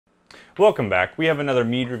Welcome back. We have another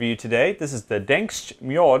mead review today. This is the Dansk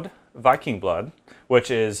Mjod Viking Blod,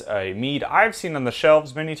 which is a mead I've seen on the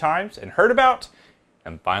shelves many times and heard about,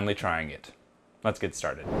 and finally trying it. Let's get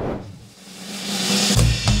started.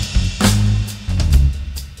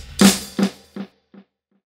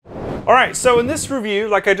 Alright, so in this review,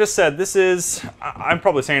 like I just said, this is, I'm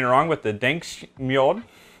probably saying it wrong, but the Dansk Mjod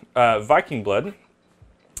Viking Blod,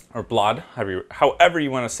 or Blod, however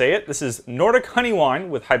you want to say it. This is Nordic honey wine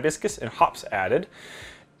with hibiscus and hops added.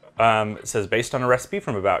 It says based on a recipe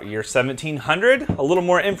from about year 1700. A little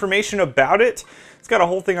more information about it. It's got a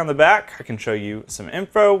whole thing on the back. I can show you some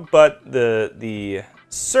info, but the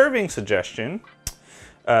serving suggestion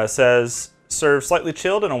says serve slightly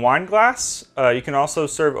chilled in a wine glass. You can also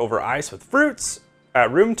serve over ice with fruits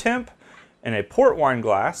at room temp in a port wine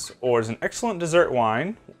glass, or as an excellent dessert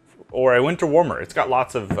wine, or a winter warmer. It's got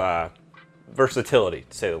lots of versatility,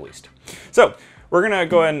 to say the least. So we're gonna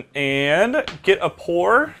go ahead and get a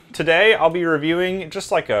pour. Today I'll be reviewing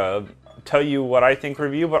just like a tell you what I think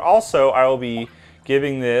review, but also I will be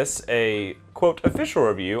giving this a quote official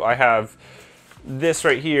review. I have this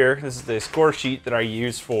right here. This is the score sheet that I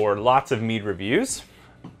use for lots of mead reviews,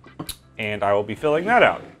 and I will be filling that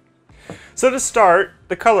out. So to start,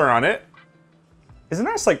 the color on it is a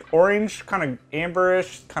nice like orange, kind of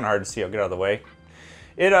amberish, kind of hard to see. I'll get out of the way.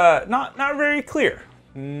 It not very clear.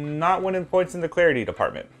 Not when it points in the clarity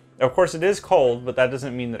department. Of course it is cold, but that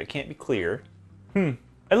doesn't mean that it can't be clear. It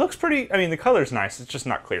looks pretty, I mean the color's nice, it's just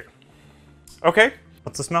not clear. Okay,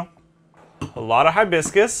 what's the smell? A lot of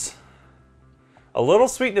hibiscus. A little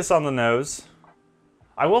sweetness on the nose.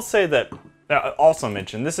 I will say that, also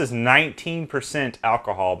mentioned, this is 19%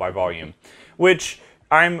 alcohol by volume, which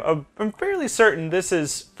I'm fairly certain this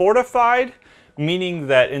is fortified, meaning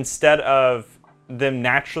that instead of them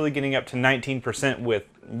naturally getting up to 19% with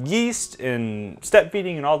yeast and step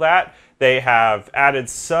feeding and all that, they have added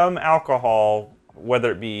some alcohol,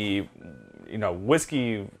 whether it be, you know,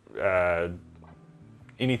 whiskey,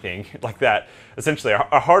 anything like that, essentially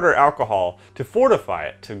a harder alcohol to fortify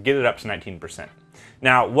it, to get it up to 19%.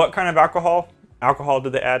 Now, what kind of alcohol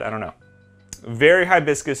did they add? I don't know. Very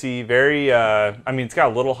hibiscusy, very, I mean, it's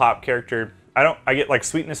got a little hop character. I get like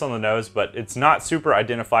sweetness on the nose, but it's not super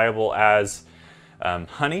identifiable as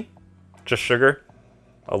honey, just sugar.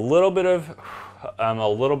 A little bit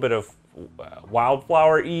of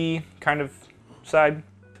wildflower-y kind of side.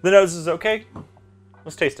 The nose is okay.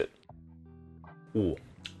 Let's taste it. Ooh,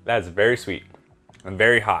 that is very sweet and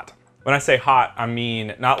very hot. When I say hot, I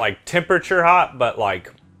mean not like temperature hot, but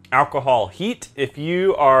like alcohol heat. If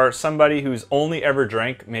you are somebody who's only ever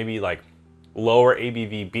drank maybe like lower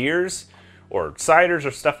ABV beers or ciders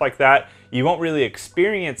or stuff like that, you won't really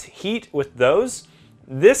experience heat with those.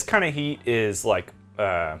 This kind of heat is like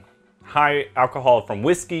high alcohol from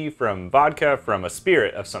whiskey, from vodka, from a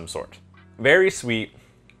spirit of some sort. Very sweet.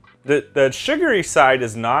 The sugary side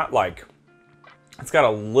is not like, it's got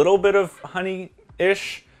a little bit of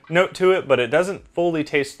honey-ish note to it, but it doesn't fully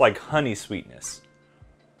taste like honey sweetness.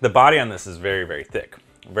 The body on this is very, very thick,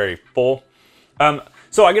 very full.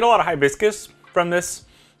 So I get a lot of hibiscus from this.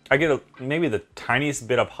 I get maybe the tiniest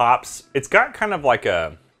bit of hops. It's got kind of like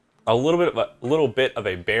a little bit of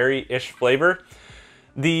a berry-ish flavor.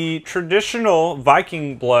 The traditional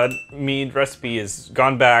Viking Blod mead recipe has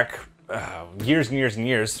gone back years and years and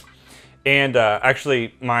years. And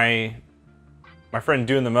actually, my friend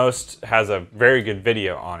Doing the Most has a very good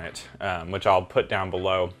video on it, which I'll put down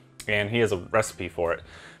below, and he has a recipe for it.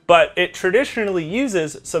 But it traditionally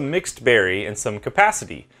uses some mixed berry and some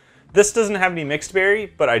capacity. This doesn't have any mixed berry,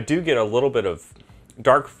 but I do get a little bit of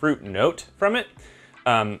dark fruit note from it.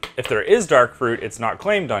 If there is dark fruit, it's not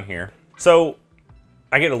claimed on here. So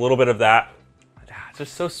I get a little bit of that. It's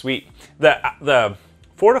just so sweet. The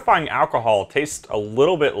fortifying alcohol tastes a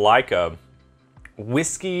little bit like a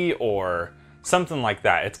whiskey or something like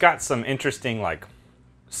that. It's got some interesting, like,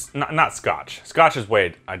 not Scotch. Scotch is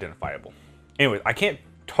way identifiable. Anyway, I can't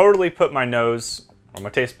totally put my nose or my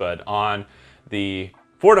taste bud on the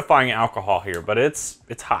fortifying alcohol here, but it's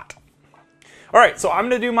hot. All right, so I'm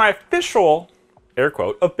gonna do my official, air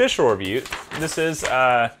quote, official review. This is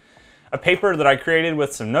a paper that I created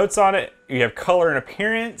with some notes on it. You have color and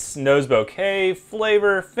appearance, nose bouquet,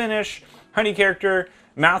 flavor, finish, honey character,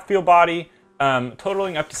 mouthfeel, body,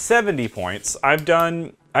 totaling up to 70 points.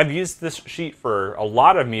 I've used this sheet for a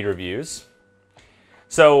lot of mead reviews.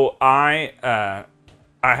 So I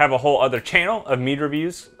have a whole other channel of mead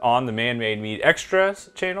reviews on the Man-Made Mead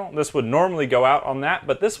Extras channel. This would normally go out on that,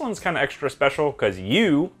 but this one's kind of extra special because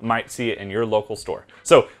you might see it in your local store.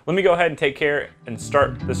 So let me go ahead and take care and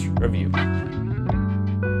start this review.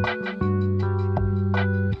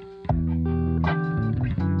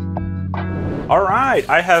 right,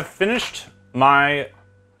 I have finished my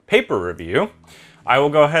paper review. I will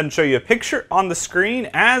go ahead and show you a picture on the screen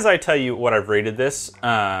as I tell you what I've rated this.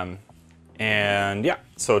 And yeah,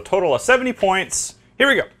 so a total of 70 points. Here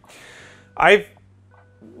we go. I've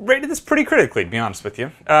rated this pretty critically, to be honest with you.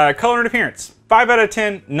 Color and appearance, 5 out of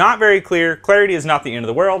 10, not very clear. Clarity is not the end of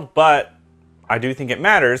the world, but I do think it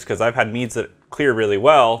matters because I've had meads that clear really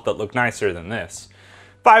well that look nicer than this.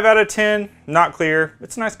 5 out of 10, not clear.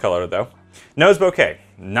 It's a nice color though. Nose bouquet,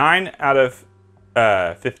 9 out of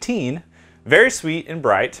 15. Very sweet and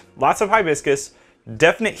bright. Lots of hibiscus.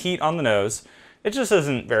 Definite heat on the nose. It just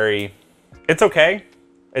isn't very... It's okay.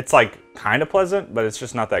 It's like kind of pleasant, but it's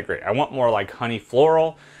just not that great. I want more like honey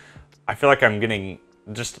floral. I feel like I'm getting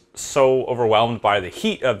just so overwhelmed by the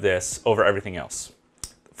heat of this over everything else.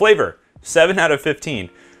 Flavor, 7 out of 15.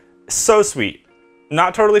 So sweet.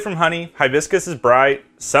 Not totally from honey. Hibiscus is bright.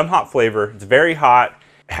 Some hot flavor. It's very hot.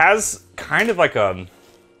 It has kind of like a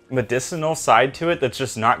medicinal side to it that's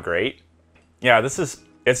just not great. Yeah,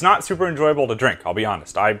 it's not super enjoyable to drink, I'll be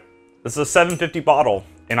honest. This is a $7.50 bottle,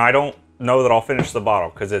 and I don't know that I'll finish the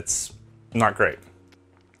bottle because it's not great.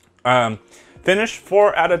 Finish,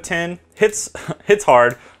 4 out of 10. Hits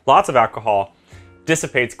hard, lots of alcohol,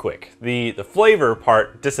 dissipates quick. The flavor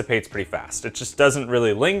part dissipates pretty fast. It just doesn't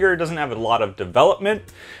really linger, doesn't have a lot of development.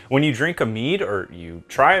 When you drink a mead or you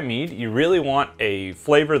try a mead, you really want a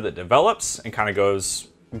flavor that develops and kind of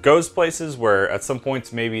goes places where at some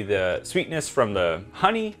points maybe the sweetness from the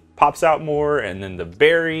honey pops out more, and then the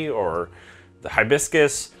berry or the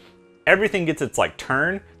hibiscus, everything gets its like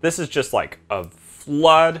turn. This is just like a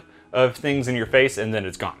flood of things in your face and then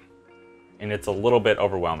it's gone. And it's a little bit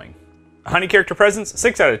overwhelming. Honey character presence,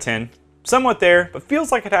 6 out of 10. Somewhat there, but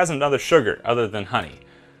feels like it has another sugar other than honey.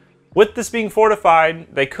 With this being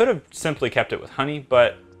fortified, they could have simply kept it with honey,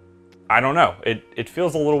 but I don't know. It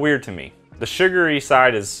feels a little weird to me. The sugary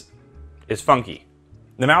side is funky.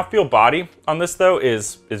 The mouthfeel body on this though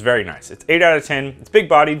is very nice. It's 8 out of 10. It's big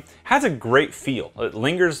bodied, has a great feel. It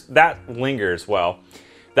lingers well.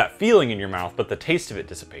 That feeling in your mouth, but the taste of it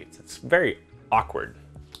dissipates. It's very awkward.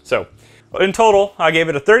 So in total, I gave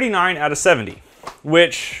it a 39 out of 70,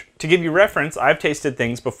 which to give you reference, I've tasted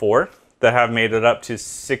things before that have made it up to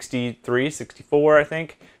 63, 64, I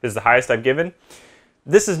think is the highest I've given.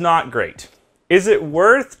 This is not great. Is it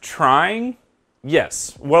worth trying?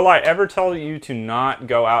 Yes. Will I ever tell you to not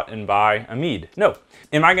go out and buy a mead? No.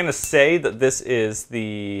 Am I gonna say that this is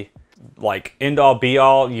the like end all be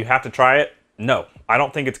all, you have to try it? No, I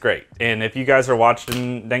don't think it's great. And if you guys are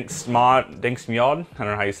watching Dansk Mjod, I don't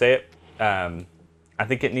know how you say it, I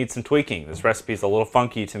think it needs some tweaking. This recipe is a little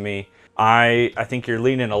funky to me. I think you're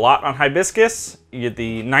leaning a lot on hibiscus. The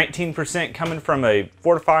 19% coming from a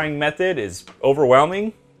fortifying method is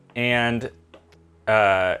overwhelming, and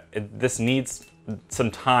this needs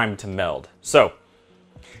some time to meld. So,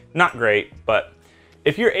 not great, but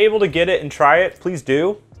if you're able to get it and try it, please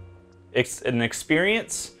do. It's an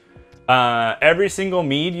experience. Every single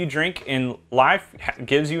mead you drink in life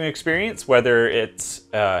gives you an experience, whether it's,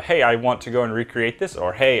 hey, I want to go and recreate this,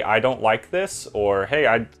 or hey, I don't like this, or hey,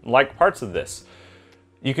 I like parts of this.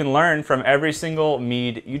 You can learn from every single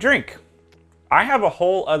mead you drink. I have a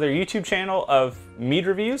whole other YouTube channel of mead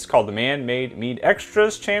reviews called the Man-Made Mead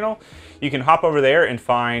Extras channel. You can hop over there and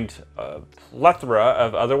find a plethora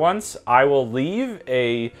of other ones. I will leave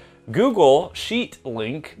a Google Sheet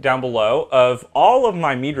link down below of all of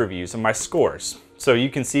my mead reviews and my scores, so you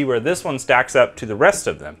can see where this one stacks up to the rest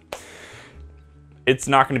of them. It's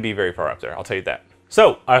not going to be very far up there, I'll tell you that.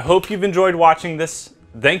 So I hope you've enjoyed watching this.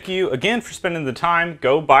 Thank you again for spending the time.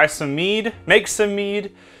 Go buy some mead, make some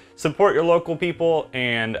mead, support your local people,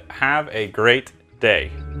 and have a great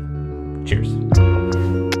day. Cheers.